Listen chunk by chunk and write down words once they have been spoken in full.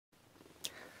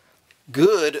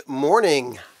Good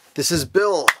morning. This is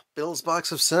Bill's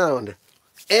Box of Sound,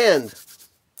 and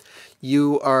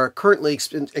you are currently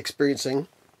experiencing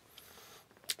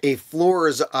a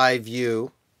floor's eye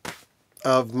view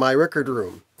of my record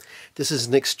room. This is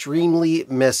an extremely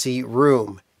messy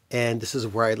room, and this is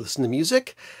where I listen to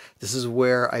music. This is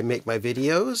where I make my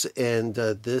videos, and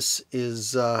this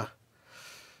is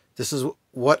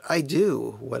what I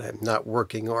do when I'm not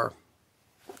working or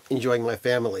enjoying my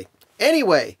family.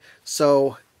 Anyway,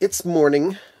 so it's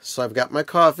morning, so I've got my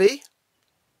coffee,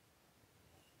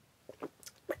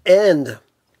 and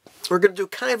we're going to do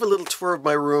kind of a little tour of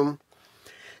my room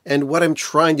and what I'm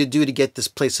trying to do to get this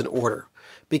place in order.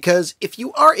 Because if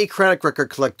you are a chronic record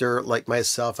collector like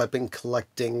myself, I've been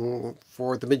collecting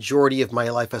for the majority of my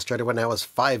life. I started when I was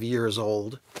 5 years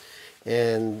old,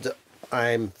 and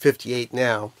I'm 58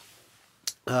 now.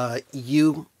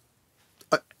 You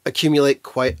accumulate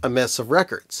quite a mess of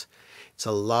records. It's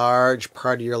a large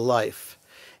part of your life,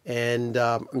 and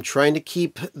I'm trying to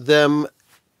keep them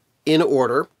in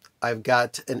order. I've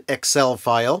got an Excel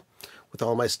file with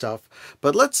all my stuff,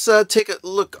 but let's take a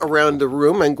look around the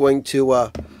room. I'm going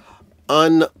to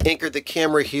unanchor the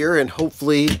camera here, and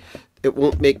hopefully it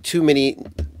won't make too many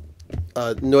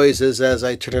noises as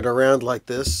I turn it around like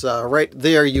this. Right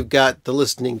there you've got the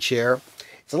listening chair.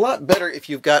 It's a lot better if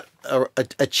you've got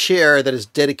a chair that is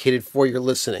dedicated for your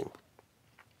listening.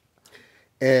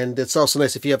 And it's also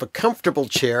nice if you have a comfortable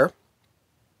chair,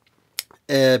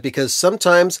 because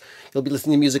sometimes you'll be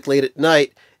listening to music late at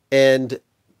night and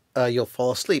you'll fall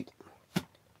asleep.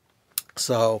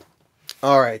 So,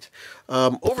 all right.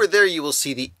 Over there you will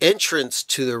see the entrance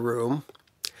to the room,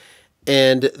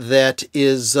 and that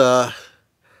is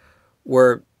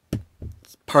where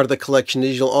part of the collection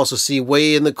is. You'll also see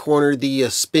way in the corner the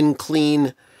Spin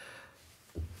Clean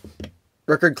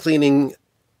record cleaning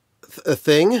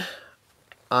thing.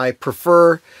 I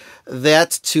prefer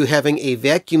that to having a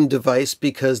vacuum device,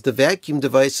 because the vacuum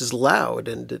device is loud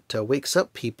and it wakes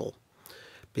up people,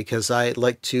 because I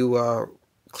like to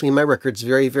clean my records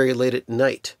very, very late at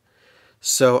night.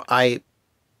 So I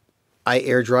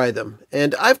air dry them.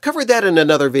 And I've covered that in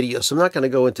another video, so I'm not going to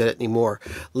go into that anymore.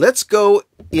 Let's go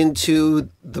into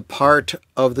the part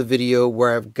of the video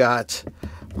where I've got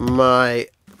my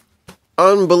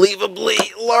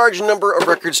unbelievably large number of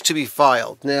records to be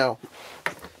filed. Now,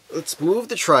 let's move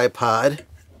the tripod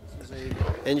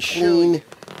and clean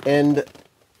and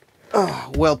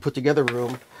well put together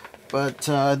room. But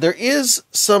there is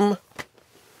some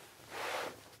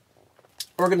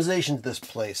organization to this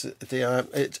place.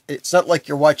 It's not like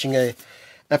you're watching a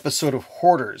episode of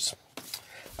Hoarders.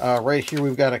 Right here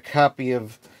we've got a copy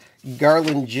of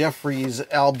Garland Jeffries'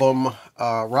 album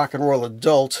Rock and Roll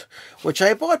Adult, which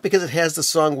I bought because it has the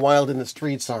song Wild in the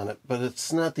Streets on it, but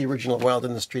it's not the original Wild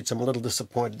in the Streets. I'm a little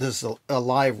disappointed. This is a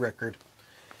live record.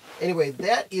 Anyway,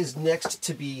 that is next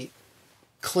to be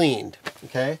cleaned.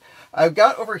 Okay, I've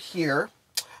got over here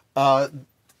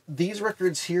these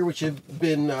records here, which have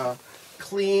been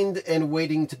cleaned and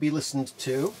waiting to be listened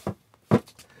to.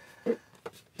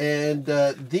 And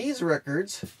these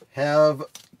records have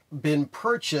been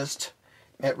purchased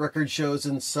at record shows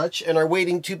and such, and are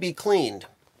waiting to be cleaned.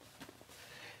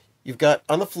 You've got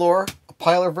on the floor a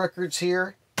pile of records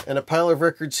here and a pile of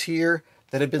records here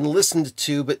that have been listened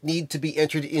to but need to be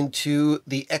entered into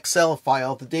the Excel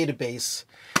file, the database,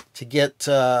 to get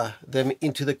them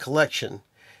into the collection.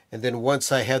 And then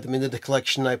once I have them into the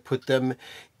collection, I put them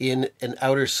in an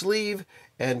outer sleeve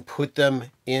and put them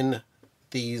in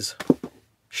these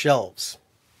shelves.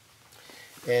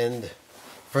 And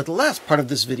for the last part of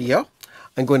this video,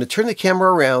 I'm going to turn the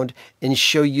camera around and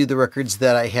show you the records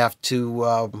that I have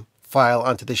to file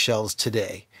onto the shelves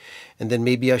today. And then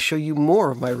maybe I'll show you more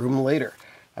of my room later.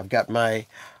 I've got my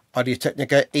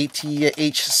Audio-Technica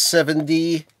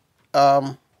AT-H70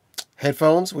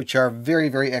 headphones, which are very,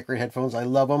 very accurate headphones. I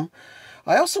love them.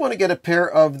 I also want to get a pair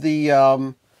of the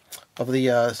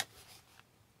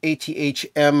AT-H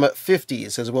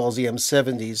M50s as well as the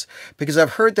M70s, because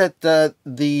I've heard that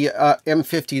the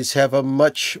M50s have a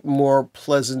much more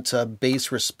pleasant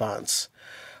bass response.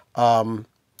 Not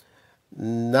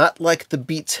like the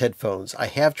Beats headphones. I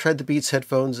have tried the Beats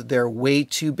headphones. They're way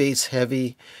too bass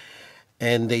heavy,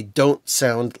 and they don't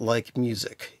sound like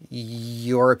music.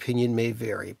 Your opinion may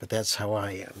vary, but that's how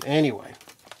I am. Anyway,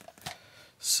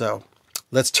 so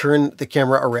let's turn the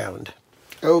camera around.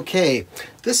 Okay,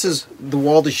 this is the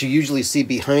wall that you usually see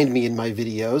behind me in my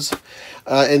videos.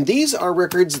 And these are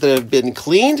records that have been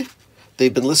cleaned,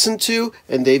 they've been listened to,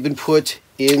 and they've been put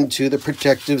into the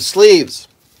protective sleeves.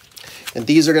 And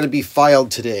these are going to be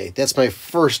filed today. That's my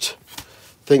first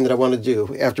thing that I want to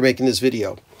do after making this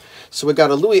video. So we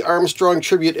got a Louis Armstrong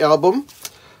tribute album.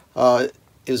 It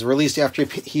was released after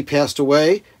he passed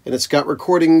away, and it's got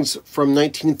recordings from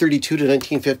 1932 to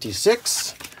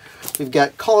 1956. We've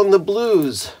got Callin' the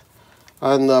Blues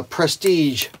on the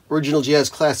Prestige Original Jazz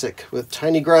Classic with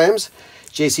Tiny Grimes,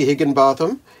 J.C.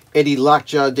 Higginbotham, Eddie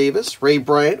Lockjaw Davis, Ray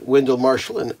Bryant, Wendell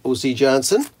Marshall, and O.C.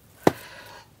 Johnson.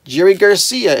 Jerry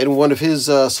Garcia in one of his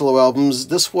solo albums.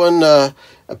 This one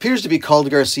appears to be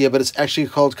called Garcia, but it's actually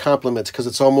called Compliments because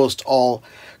it's almost all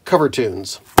cover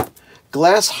tunes.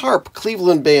 Glass Harp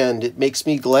Cleveland Band, It Makes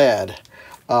Me Glad,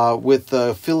 with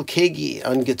Phil Kagi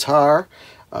on guitar,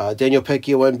 Daniel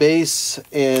Pecchio on bass,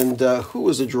 and who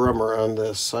was a drummer on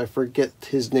this? I forget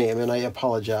his name, and I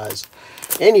apologize.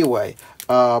 Anyway,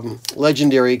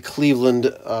 legendary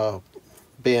Cleveland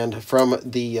band from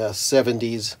the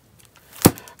 70s.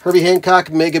 Herbie Hancock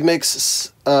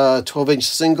Megamix 12-inch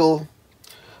single,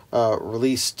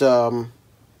 released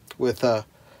with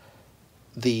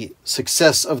the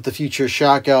Success of the Future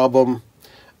Shock album.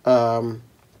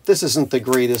 This isn't the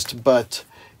greatest, but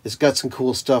it's got some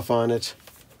cool stuff on it.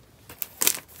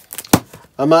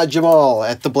 Ahmad Jamal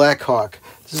at the Black Hawk.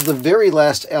 This is the very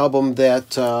last album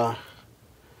that,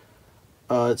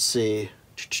 let's see.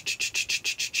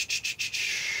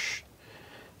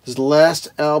 This is the last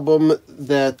album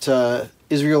that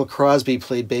Israel Crosby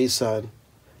played bass on.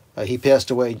 He passed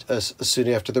away soon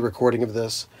after the recording of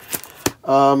this.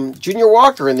 Junior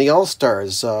Walker and the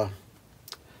All-Stars.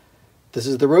 This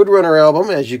is the Roadrunner album,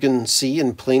 as you can see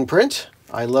in plain print.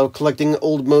 I love collecting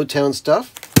old Motown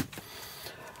stuff.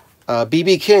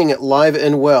 B.B. King, Live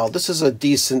and Well. This is a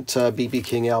decent B.B.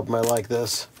 King album. I like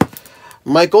this.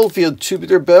 Mike Oldfield,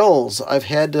 Tubular Bells. I've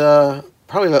had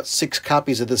probably about 6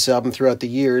 copies of this album throughout the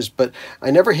years, but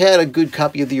I never had a good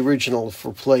copy of the original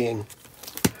for playing.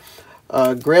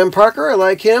 Graham Parker, I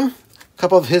like him. A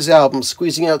couple of his albums,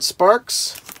 Squeezing Out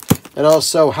Sparks, and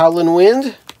also Howlin'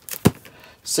 Wind.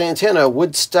 Santana,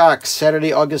 Woodstock,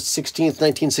 Saturday, August 16th,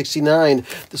 1969.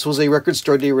 This was a Record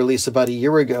Store Day release about a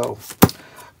year ago.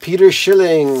 Peter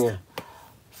Schilling,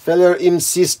 Feller im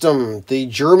System, the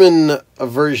German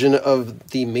version of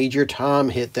the Major Tom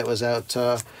hit that was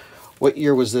out. What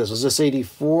year was this? Was this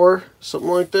 84?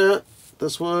 Something like that?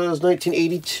 This was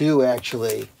 1982,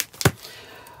 actually.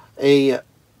 A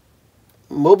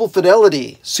Mobile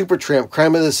Fidelity, Supertramp,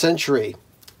 Crime of the Century.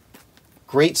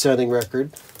 Great sounding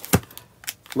record.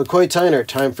 McCoy Tyner,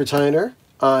 Time for Tyner,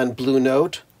 on Blue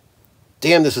Note.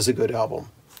 Damn, this is a good album.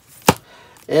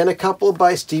 And a couple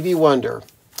by Stevie Wonder.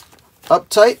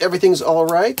 Uptight, Everything's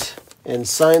Alright, and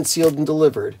Signed, Sealed, and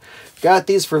Delivered. Got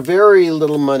these for very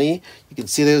little money. You can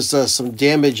see there's some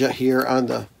damage here on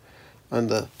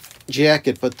the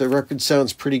jacket, but the record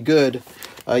sounds pretty good.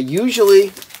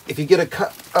 Usually, if you get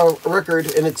a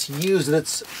record and it's used and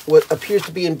it's what appears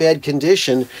to be in bad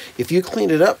condition, if you clean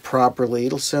it up properly,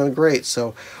 it'll sound great.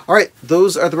 So, all right,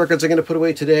 those are the records I'm going to put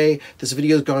away today. This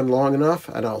video's gone long enough,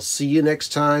 and I'll see you next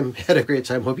time. Had a great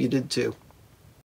time. Hope you did too.